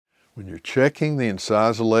When you're checking the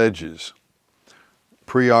incisal edges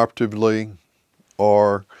preoperatively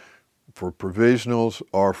or for provisionals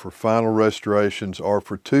or for final restorations or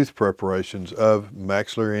for tooth preparations of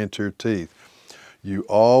maxillary anterior teeth, you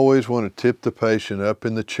always want to tip the patient up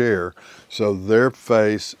in the chair so their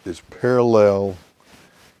face is parallel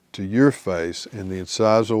to your face and the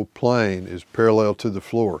incisal plane is parallel to the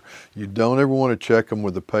floor. You don't ever want to check them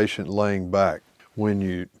with the patient laying back. When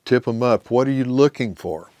you tip them up, what are you looking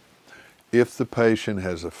for? If the patient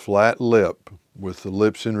has a flat lip with the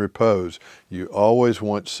lips in repose, you always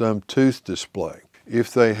want some tooth display.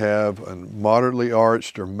 If they have a moderately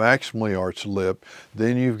arched or maximally arched lip,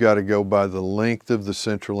 then you've got to go by the length of the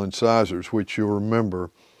central incisors, which you'll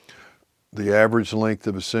remember the average length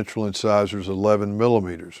of a central incisor is 11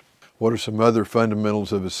 millimeters. What are some other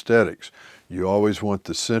fundamentals of aesthetics? You always want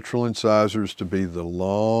the central incisors to be the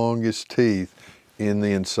longest teeth in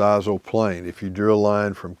the incisal plane. If you drew a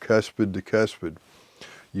line from cuspid to cuspid,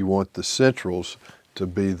 you want the centrals to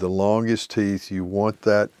be the longest teeth. You want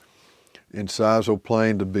that incisal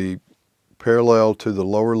plane to be parallel to the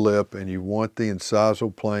lower lip, and you want the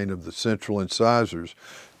incisal plane of the central incisors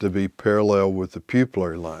to be parallel with the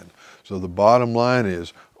pupillary line. So the bottom line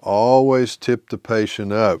is always tip the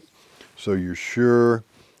patient up so you're sure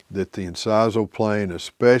that the incisal plane,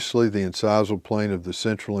 especially the incisal plane of the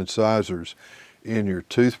central incisors, in your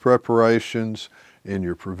tooth preparations, in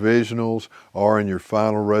your provisionals, or in your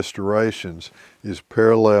final restorations is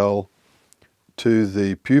parallel to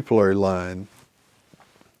the pupillary line,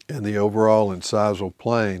 and the overall incisal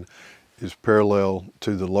plane is parallel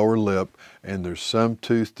to the lower lip, and there's some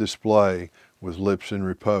tooth display with lips in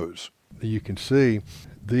repose. You can see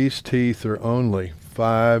these teeth are only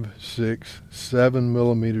 5, 6, 7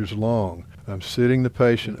 millimeters long. I'm sitting the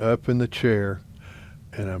patient up in the chair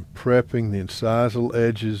and I'm prepping the incisal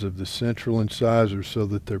edges of the central incisors so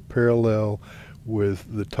that they're parallel with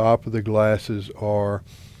the top of the glasses or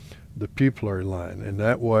the pupillary line, and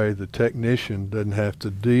that way the technician doesn't have to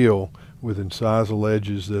deal with incisal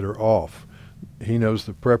edges that are off. He knows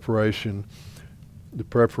the preparations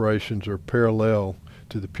are parallel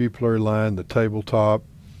to the pupillary line, the tabletop,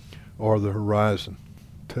 or the horizon.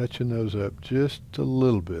 Touching those up just a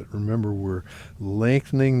little bit. Remember, we're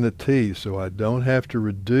lengthening the teeth so I don't have to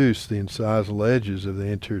reduce the incisal edges of the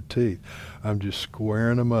anterior teeth. I'm just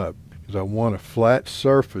squaring them up because I want a flat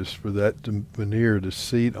surface for that veneer to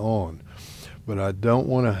seat on. But I don't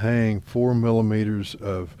want to hang 4 millimeters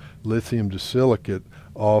of lithium disilicate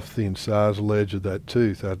off the incisal edge of that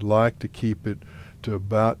tooth. I'd like to keep it to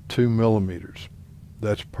about 2 millimeters.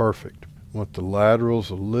 That's perfect. I want the laterals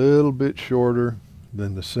a little bit shorter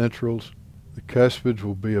than the centrals. The cuspids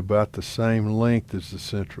will be about the same length as the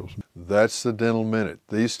centrals. That's the dental minute.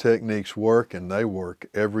 These techniques work, and they work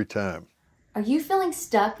every time. Are you feeling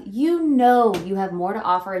stuck? You know you have more to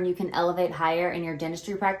offer and you can elevate higher in your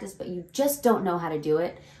dentistry practice, but you just don't know how to do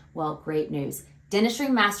it? Well, great news.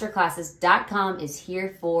 DentistryMasterclasses.com is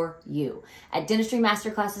here for you. At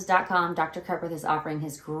DentistryMasterclasses.com, Dr. Cutbirth is offering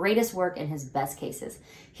his greatest work and his best cases.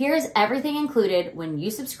 Here's everything included when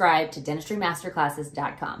you subscribe to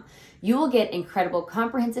DentistryMasterclasses.com. You will get incredible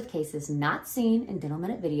comprehensive cases not seen in Dental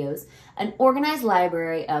Minute videos, an organized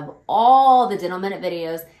library of all the Dental Minute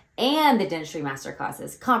videos, and the Dentistry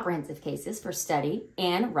Masterclasses, comprehensive cases for study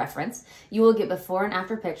and reference. You will get before and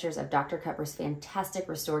after pictures of Dr. Cutbirth's fantastic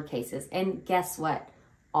restored cases. And guess what?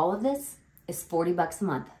 All of this is $40 a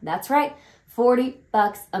month. That's right,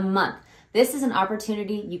 $40 a month. This is an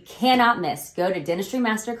opportunity you cannot miss. Go to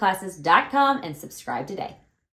DentistryMasterclasses.com and subscribe today.